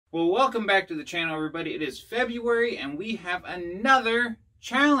Well, welcome back to the channel, everybody. It is February, and we have another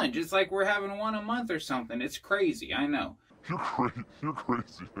challenge. It's like we're having one a month or something. It's crazy, I know. You're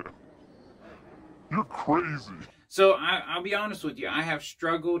crazy, man. You're crazy. So, I'll be honest with you. I have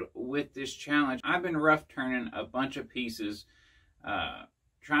struggled with this challenge. I've been rough turning a bunch of pieces,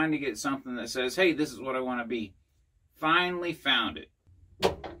 trying to get something that says, hey, this is what I want to be. Finally found it.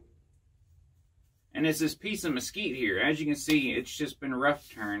 And it's this piece of mesquite here. As you can see, it's just been rough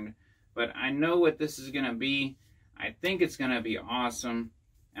turned. But I know what this is going to be. I think it's going to be awesome.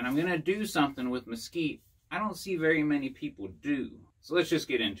 And I'm going to do something with mesquite I don't see very many people do. So let's just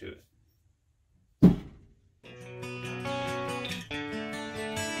get into it.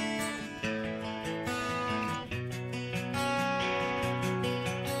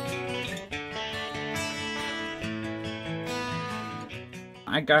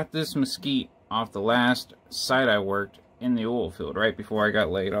 I got this mesquite off the last site I worked in the oil field right before I got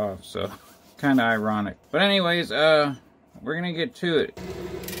laid off, so kind of ironic. But anyways, we're gonna get to it.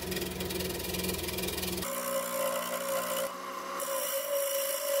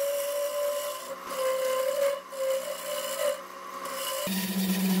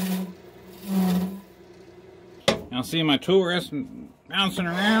 Now see my tool rest bouncing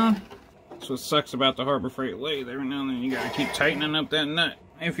around. That's what sucks about the Harbor Freight lathe. Every now and then you gotta keep tightening up that nut.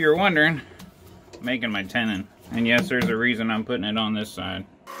 If you're wondering, I'm making my tenon. And yes, there's a reason I'm putting it on this side.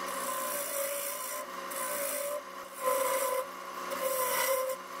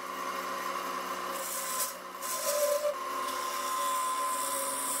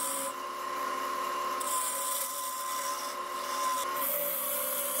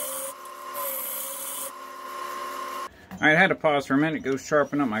 Alright, I had to pause for a minute, go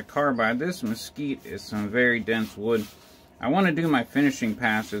sharpen up my carbide. This mesquite is some very dense wood. I want to do my finishing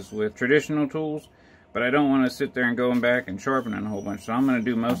passes with traditional tools, but I don't want to sit there and going back and sharpening a whole bunch. So I'm going to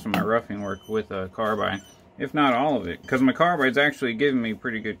do most of my roughing work with a carbide, if not all of it, because my carbide's actually giving me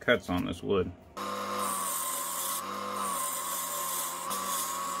pretty good cuts on this wood.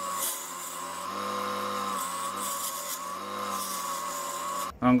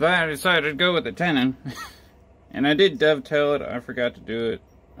 I'm glad I decided to go with the tenon. And I did dovetail it. I forgot to do it.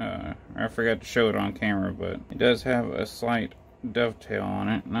 I forgot to show it on camera, but it does have a slight dovetail on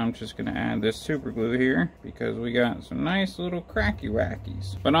it. And I'm just going to add this super glue here because we got some nice little cracky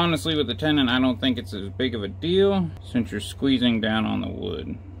wackies. But honestly, with the tenon, I don't think it's as big of a deal since you're squeezing down on the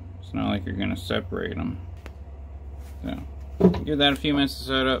wood. It's not like you're going to separate them. So, give that a few minutes to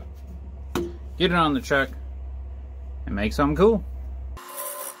set up. Get it on the chuck and make something cool.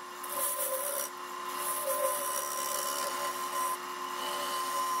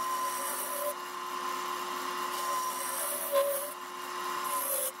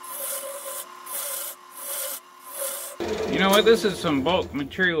 You know what, this is some bulk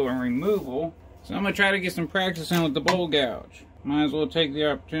material and removal, so I'm going to try to get some practice in with the bowl gouge. Might as well take the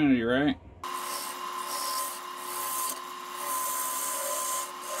opportunity, right?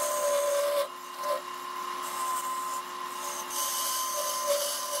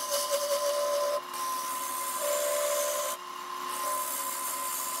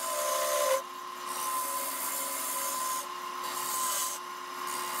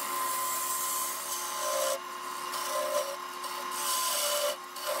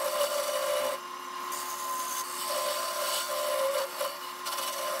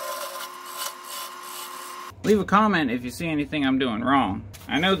 Leave a comment if you see anything I'm doing wrong.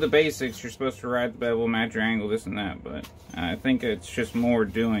 I know the basics, you're supposed to ride the bevel, match your angle, this and that, but I think it's just more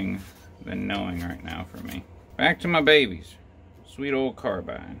doing than knowing right now for me. Back to my babies. Sweet old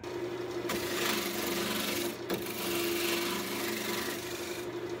carbide.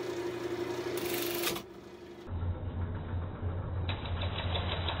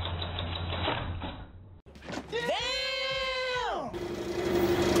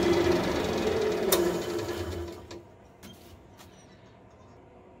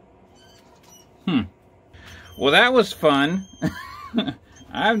 Well, that was fun.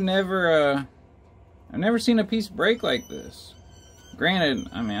 I've never seen a piece break like this. Granted,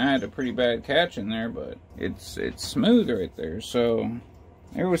 I mean, I had a pretty bad catch in there, but it's smooth right there. So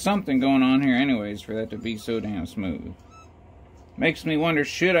there was something going on here anyways for that to be so damn smooth. Makes me wonder,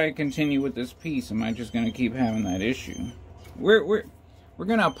 should I continue with this piece? Am I just gonna keep having that issue? We're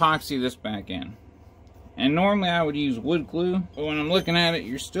gonna epoxy this back in. And normally I would use wood glue, but when I'm looking at it,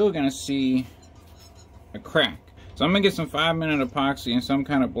 you're still gonna see a crack. So I'm gonna get some 5-minute epoxy and some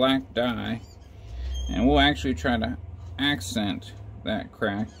kind of black dye, and we'll actually try to accent that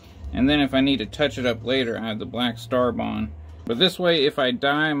crack. And then if I need to touch it up later, I have the black Starbond. But this way, if I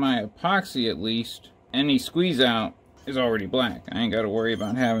dye my epoxy at least, any squeeze out is already black. I ain't got to worry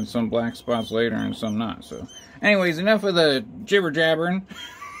about having some black spots later and some not. So, anyways, enough of the jibber jabbering.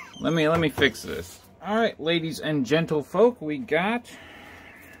 Let me fix this. All right, ladies and gentlefolk, we got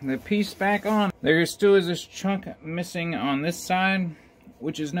the piece back on. There still is this chunk missing on this side,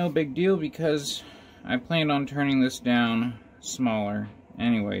 which is no big deal because I planned on turning this down smaller.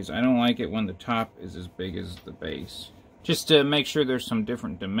 Anyways, I don't like it when the top is as big as the base. Just to make sure there's some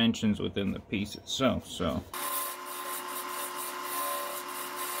different dimensions within the piece itself, so.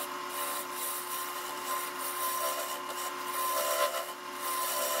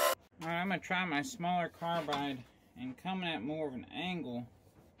 Alright, I'm going to try my smaller carbide and coming at more of an angle.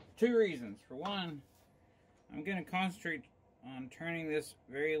 2 reasons. For one, I'm going to concentrate on turning this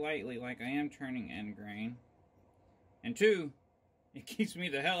very lightly like I am turning end grain. And 2, it keeps me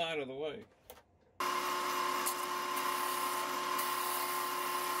the hell out of the way.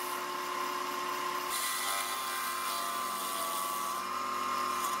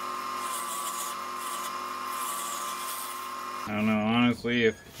 I don't know, honestly,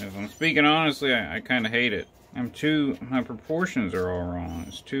 if I'm speaking honestly, I kind of hate it. My proportions are all wrong.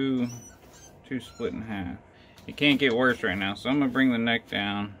 It's too split in half. It can't get worse right now, so I'm gonna bring the neck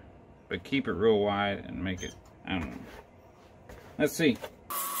down, but keep it real wide and make it, I don't know. Let's see.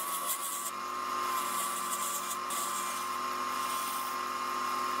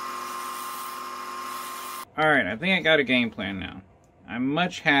 Alright, I think I got a game plan now. I'm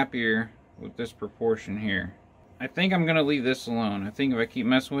much happier with this proportion here. I think I'm going to leave this alone. I think if I keep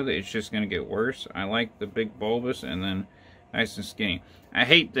messing with it, it's just going to get worse. I like the big bulbous and then nice and skinny. I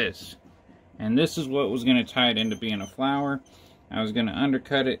hate this. And this is what was going to tie it into being a flower. I was going to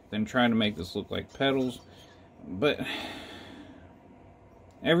undercut it, then try to make this look like petals. But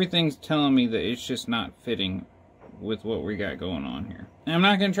everything's telling me that it's just not fitting with what we got going on here. And I'm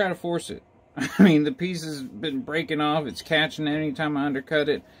not going to try to force it. I mean, the piece has been breaking off. It's catching anytime I undercut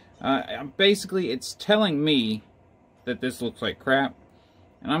it. Basically, it's telling me that this looks like crap,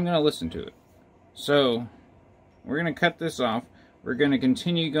 and I'm going to listen to it. So, we're going to cut this off. We're going to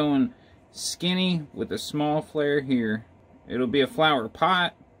continue going skinny with a small flare here. It'll be a flower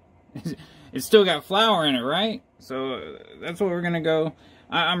pot. It's still got flower in it, right? So, that's what we're going to go.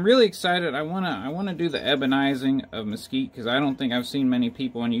 I'm really excited. I wanna do the ebonizing of mesquite, because I don't think I've seen many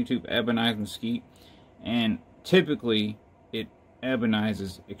people on YouTube ebonize mesquite, and typically it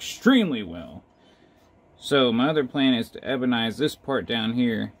ebonizes extremely well. So my other plan is to ebonize this part down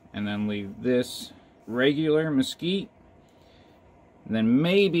here and then leave this regular mesquite, and then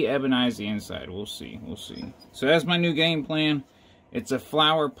maybe ebonize the inside. We'll see. So that's my new game plan. It's a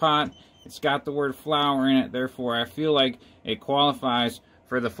flower pot. It's got the word flower in it, therefore I feel like it qualifies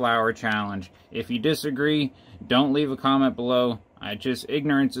for the flower challenge. If you disagree, don't leave a comment below.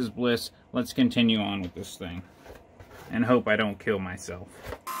 Ignorance is bliss. Let's continue on with this thing and hope I don't kill myself.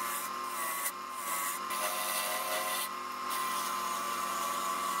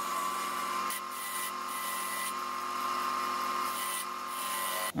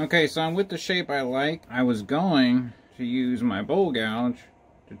 Okay, so I'm with the shape I like. I was going to use my bowl gouge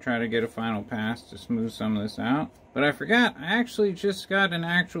to try to get a final pass to smooth some of this out. But I forgot, I actually just got an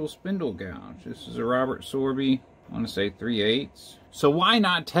actual spindle gouge. This is a Robert Sorby, I want to say 3/8. So why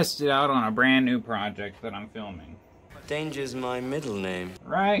not test it out on a brand new project that I'm filming? Danger's my middle name.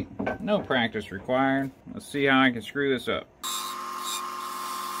 Right? No practice required. Let's see how I can screw this up.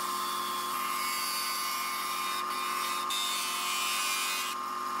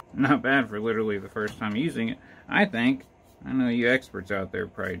 Not bad for literally the first time using it, I think. I know you experts out there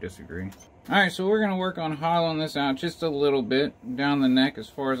probably disagree. Alright, so we're going to work on hollowing this out just a little bit down the neck as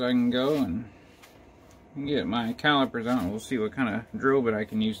far as I can go, and get my calipers out and we'll see what kind of drill bit I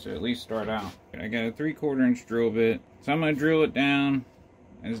can use to at least start out. I got a 3/4 inch drill bit, so I'm going to drill it down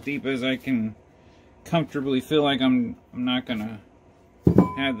as deep as I can comfortably feel like I'm not going to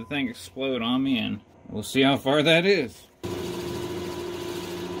have the thing explode on me, and we'll see how far that is.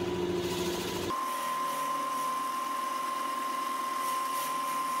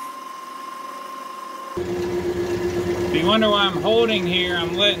 If you wonder why I'm holding here,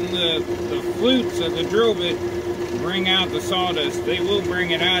 I'm letting the flutes of the drill bit bring out the sawdust. They will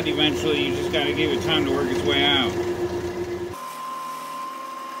bring it out eventually, you just gotta give it time to work its way out.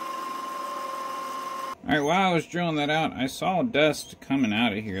 Alright, while I was drilling that out, I saw dust coming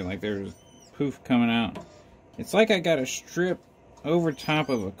out of here, like there was poof coming out. It's like I got a strip over top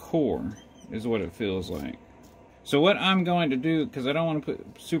of a core, is what it feels like. So what I'm going to do, because I don't want to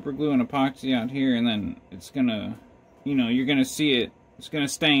put super glue and epoxy out here and then it's gonna, you know, you're gonna see it, it's gonna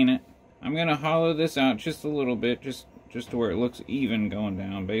stain it. I'm gonna hollow this out just a little bit, just to where it looks even going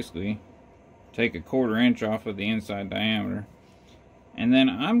down, basically. take a 1/4 inch off of the inside diameter. And then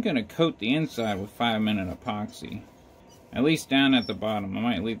I'm going to coat the inside with 5-minute epoxy. At least down at the bottom. I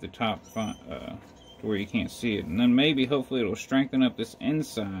might leave the top to where you can't see it. And then maybe, hopefully, it'll strengthen up this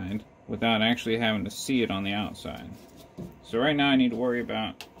inside without actually having to see it on the outside. So right now I need to worry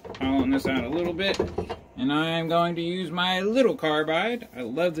about hollowing this out a little bit. And I am going to use my little carbide. I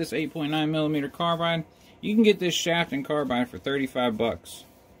love this 8.9mm carbide. You can get this shaft and carbide for 35 bucks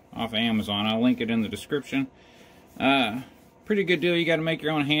off of Amazon. I'll link it in the description. Pretty good deal. You got to make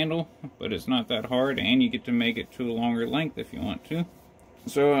your own handle, but it's not that hard, and you get to make it to a longer length if you want to.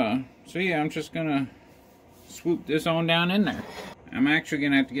 So yeah, I'm just gonna swoop this on down in there. I'm actually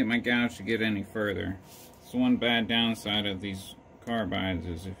gonna have to get my gouge to get any further. So one bad downside of these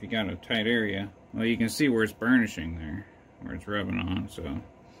carbides is if you got a tight area, well, you can see where it's burnishing there, where it's rubbing on. So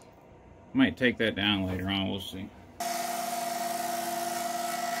might take that down later on. We'll see.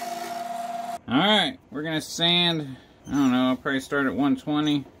 All right, we're gonna sand. I don't know, I'll probably start at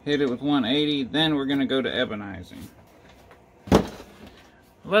 120, hit it with 180, then we're going to go to ebonizing. I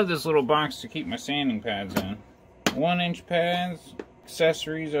love this little box to keep my sanding pads in. 1-inch pads,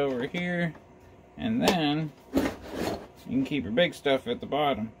 accessories over here, and then you can keep your big stuff at the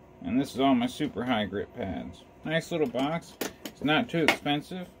bottom. And this is all my super high grip pads. Nice little box. It's not too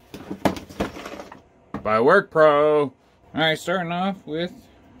expensive. By Work Pro. Alright, starting off with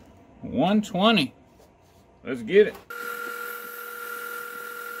 120. Let's get it.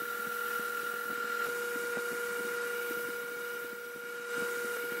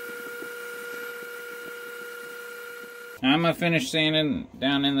 Now I'm going to finish sanding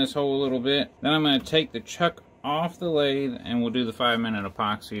down in this hole a little bit. Then I'm going to take the chuck off the lathe and we'll do the 5-minute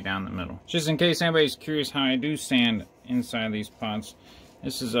epoxy down the middle. Just in case anybody's curious how I do sand inside these pots.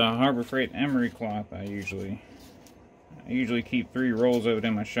 This is a Harbor Freight emery cloth I usually keep 3 rolls of it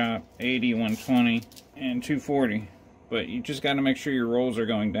in my shop, 80, 120, and 240. But you just got to make sure your rolls are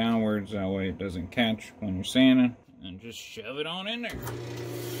going downwards, that way it doesn't catch when you're sanding. And just shove it on in there.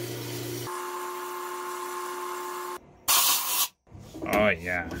 Oh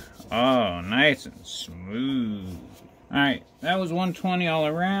yeah. Oh, nice and smooth. Alright, that was 120 all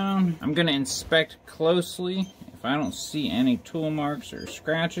around. I'm going to inspect closely. If I don't see any tool marks or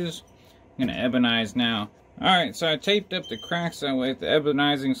scratches, I'm going to ebonize now. Alright, so I taped up the cracks that way. If the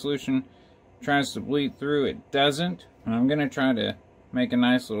ebonizing solution tries to bleed through, it doesn't. And I'm going to try to make a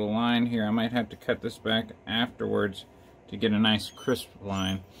nice little line here. I might have to cut this back afterwards to get a nice crisp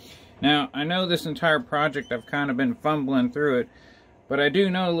line. Now, I know this entire project I've kind of been fumbling through it, but I do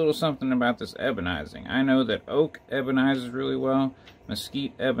know a little something about this ebonizing. I know that oak ebonizes really well,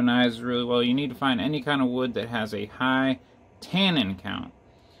 mesquite ebonizes really well. You need to find any kind of wood that has a high tannin count.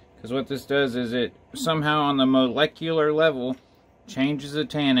 Because what this does is it somehow on the molecular level changes the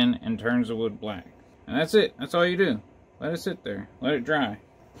tannin and turns the wood black. And that's it. That's all you do. Let it sit there. Let it dry.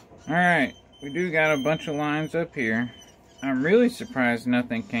 Alright, we do got a bunch of lines up here. I'm really surprised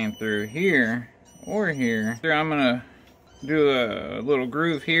nothing came through here or here. I'm going to do a little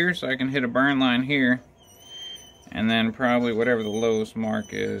groove here so I can hit a burn line here. And then probably whatever the lowest mark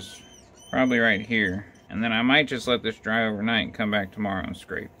is, probably right here. And then I might just let this dry overnight and come back tomorrow and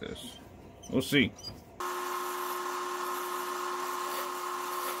scrape this. We'll see. I'm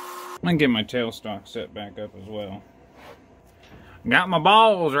gonna get my tailstock set back up as well. Got my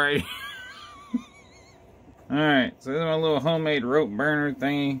balls right. Alright, so this is my little homemade rope burner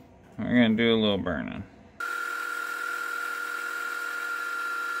thingy. We're gonna do a little burning.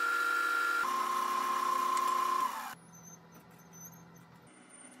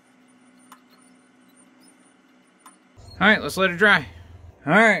 Alright, let's let it dry.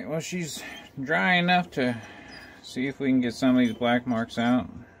 Alright, well, she's dry enough to see if we can get some of these black marks out.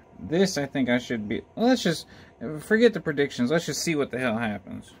 This, I think I should be... Well, let's just... Forget the predictions. Let's just see what the hell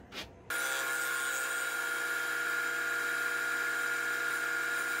happens.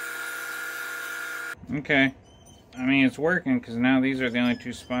 Okay. I mean, it's working because now these are the only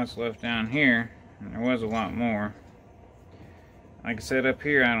 2 spots left down here. And there was a lot more. Like I said, up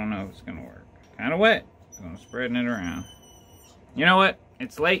here, I don't know if it's going to work. Kind of wet. So I'm spreading it around. You know what?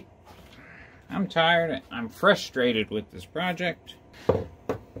 It's late. I'm tired. I'm frustrated with this project.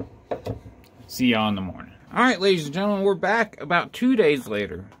 See y'all in the morning. Alright, ladies and gentlemen, we're back about 2 days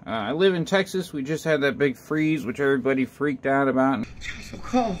later. I live in Texas. We just had that big freeze, which everybody freaked out about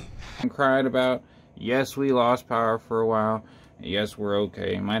and cried about. Yes, we lost power for a while. Yes, we're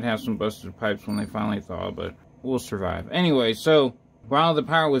okay. Might have some busted pipes when they finally thaw, but we'll survive. Anyway, so while the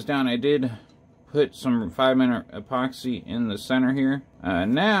power was down, I did put some 5-minute epoxy in the center here.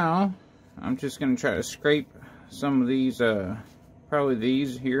 Now, I'm just going to try to scrape some of these Probably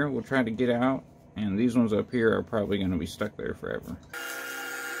these here will try to get out, and these ones up here are probably going to be stuck there forever.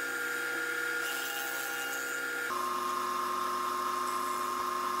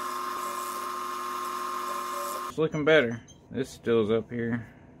 It's looking better. This still is up here.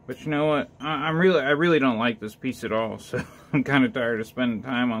 But you know what? I really don't like this piece at all, so I'm kind of tired of spending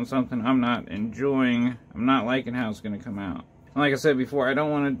time on something I'm not enjoying. I'm not liking how it's going to come out. And like I said before, I don't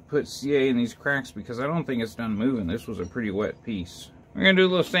want to put CA in these cracks because I don't think it's done moving. This was a pretty wet piece. We're going to do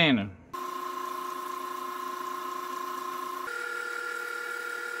a little sanding.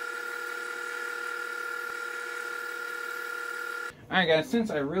 Alright guys,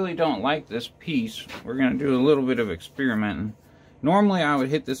 since I really don't like this piece, we're going to do a little bit of experimenting. Normally I would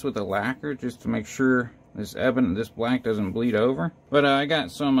hit this with a lacquer just to make sure this black doesn't bleed over. But I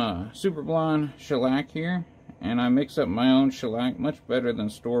got some Super Blonde shellac here, and I mix up my own shellac, much better than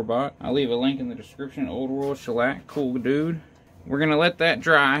store-bought. I'll leave a link in the description. Old World shellac, cool dude. We're going to let that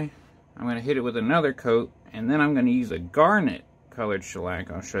dry. I'm going to hit it with another coat, and then I'm going to use a garnet colored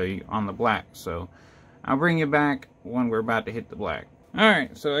shellac I'll show you on the black. So I'll bring you back when we're about to hit the black.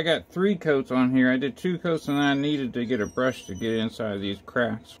 Alright, so I got 3 coats on here. I did 2 coats and I needed to get a brush to get inside these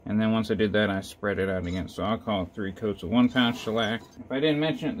cracks. And then once I did that, I spread it out again. So I'll call it 3 coats of 1 pound shellac. If I didn't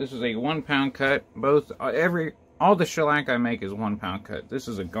mention it, this is a 1 pound cut. All the shellac I make is 1 pound cut. This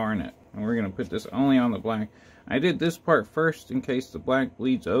is a garnet. And we're going to put this only on the black. I did this part first in case the black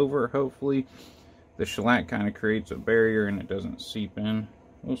bleeds over. Hopefully the shellac kind of creates a barrier and it doesn't seep in.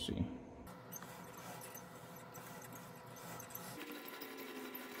 We'll see.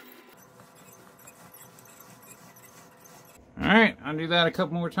 Alright, I'll do that a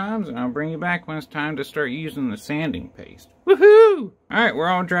couple more times and I'll bring you back when it's time to start using the sanding paste. Woohoo! Alright, we're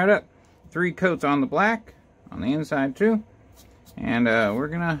all dried up. 3 coats on the black, on the inside too. And we're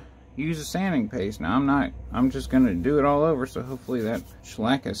gonna use the sanding paste. Now I'm just gonna do it all over, so hopefully that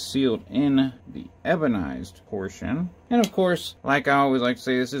shellac is sealed in the ebonized portion. And of course, like I always like to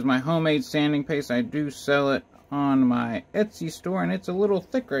say, this is my homemade sanding paste. I do sell it on my Etsy store, and it's a little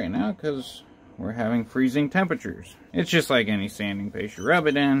thick right now because we're having freezing temperatures. It's just like any sanding paste. You rub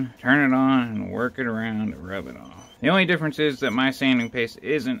it in, turn it on, and work it around to rub it off. The only difference is that my sanding paste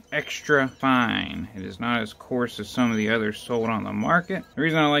isn't extra fine. It is not as coarse as some of the others sold on the market. The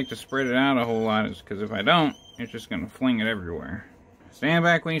reason I like to spread it out a whole lot is because if I don't, it's just going to fling it everywhere. Stand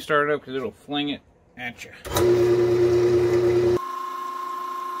back when you start it up because it'll fling it at you.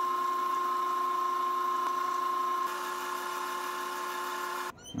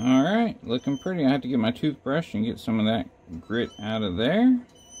 Alright, looking pretty. I have to get my toothbrush and get some of that grit out of there.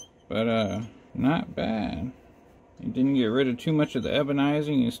 But, not bad. It didn't get rid of too much of the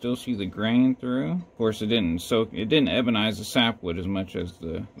ebonizing. You can still see the grain through. Of course, it didn't ebonize the sapwood as much as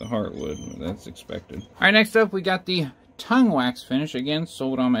the heartwood. That's expected. Alright, next up we got the tongue wax finish. Again,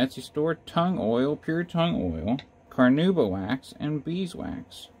 sold on my Etsy store. Tongue oil, pure tongue oil, carnauba wax, and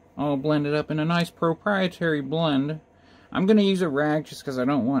beeswax. All blended up in a nice proprietary blend. I'm going to use a rag just because I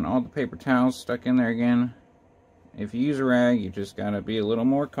don't want all the paper towels stuck in there again. If you use a rag, you just got to be a little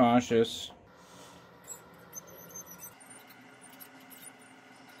more cautious.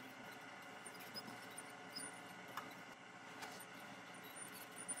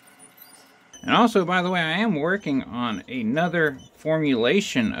 And also, by the way, I am working on another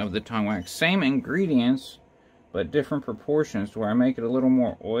formulation of the tongue wax. Same ingredients, but different proportions to where I make it a little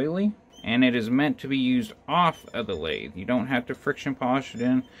more oily. And it is meant to be used off of the lathe. You don't have to friction polish it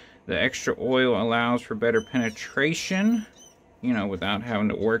in. The extra oil allows for better penetration, you know, without having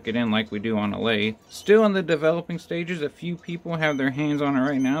to work it in like we do on a lathe. Still in the developing stages. A few people have their hands on it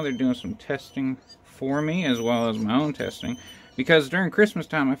right now. They're doing some testing for me as well as my own testing. Because during Christmas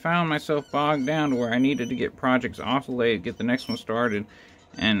time, I found myself bogged down to where I needed to get projects off the lathe, get the next one started.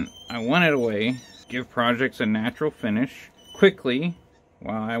 And I wanted a way to give projects a natural finish quickly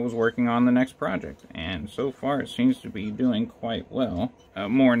while I was working on the next project. And so far it seems to be doing quite well. A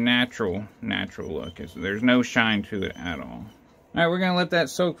more natural look. There's no shine to it at all. Alright, we're going to let that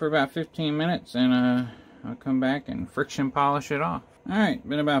soak for about 15 minutes and I'll come back and friction polish it off. Alright,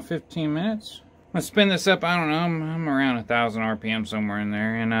 been about 15 minutes. I'm going to spin this up, I don't know, I'm around 1,000 RPM somewhere in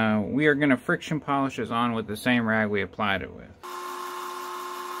there. And we are going to friction polish this on with the same rag we applied it with.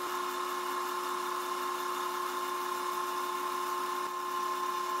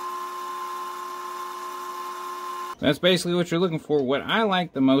 That's basically what you're looking for. What I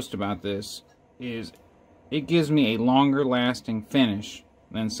like the most about this is it gives me a longer lasting finish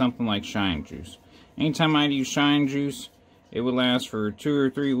than something like Shine Juice. Anytime I use Shine Juice, it would last for 2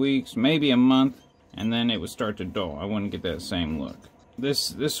 or 3 weeks, maybe a month, and then it would start to dull. I wouldn't get that same look.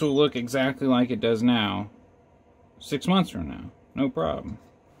 This will look exactly like it does now 6 months from now. no problem.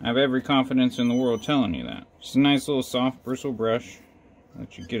 I have every confidence in the world telling you that. Just a nice little soft bristle brush.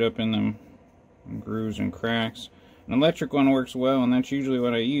 Let you get up in them grooves and cracks. An electric one works well, and that's usually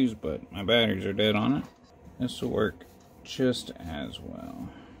what I use, but my batteries are dead on it. This will work just as well.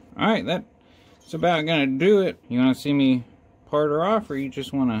 Alright, that's about gonna do it. You wanna see me part her off, or you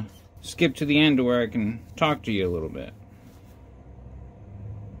just wanna skip to the end to where I can talk to you a little bit?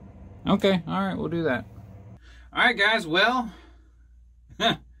 Okay, alright, we'll do that. Alright guys, well,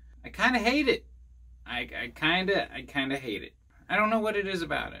 I kinda hate it. I kinda hate it. I don't know what it is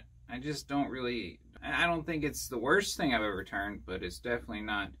about it. I just don't really, I don't think it's the worst thing I've ever turned, but it's definitely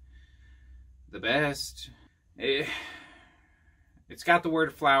not the best. It's got the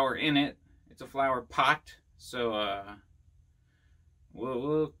word flower in it. It's a flower pot, so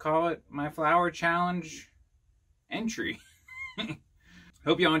we'll call it my flower challenge entry.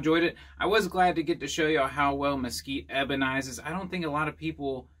 Hope y'all enjoyed it. I was glad to get to show y'all how well mesquite ebonizes. I don't think a lot of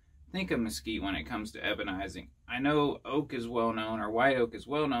people think of mesquite when it comes to ebonizing. I know oak is well known, or white oak is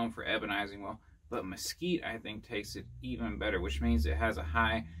well known for ebonizing well, but mesquite I think takes it even better, which means it has a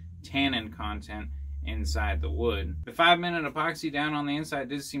high tannin content inside the wood. The 5-minute epoxy down on the inside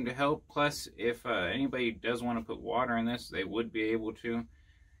did seem to help. Plus, if anybody does want to put water in this, they would be able to.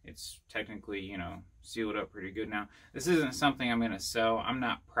 It's technically, you know, sealed up pretty good now. This isn't something I'm going to sell. I'm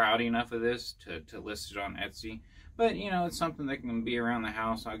not proud enough of this to list it on Etsy. But, you know, it's something that can be around the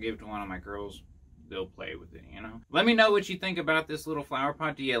house. I'll give it to one of my girls. They'll play with it, you know. Let me know what you think about this little flower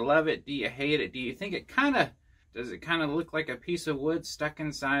pot. Do you love it? Do you hate it? Do you think it does it kind of look like a piece of wood stuck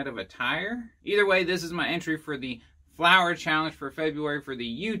inside of a tire? Either way, this is my entry for the flower challenge for February for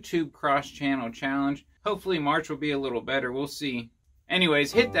the YouTube cross-channel challenge. Hopefully March will be a little better. We'll see.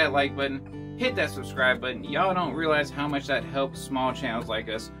 Anyways, hit that like button, hit that subscribe button. Y'all don't realize how much that helps small channels like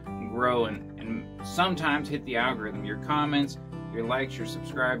us grow and sometimes hit the algorithm. Your comments, your likes, your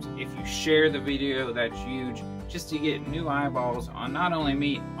subscribes, if you share the video, that's huge. Just to get new eyeballs on not only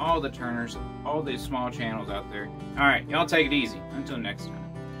me, all the turners, all these small channels out there. Alright, y'all take it easy. Until next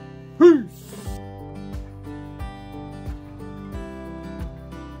time. Peace!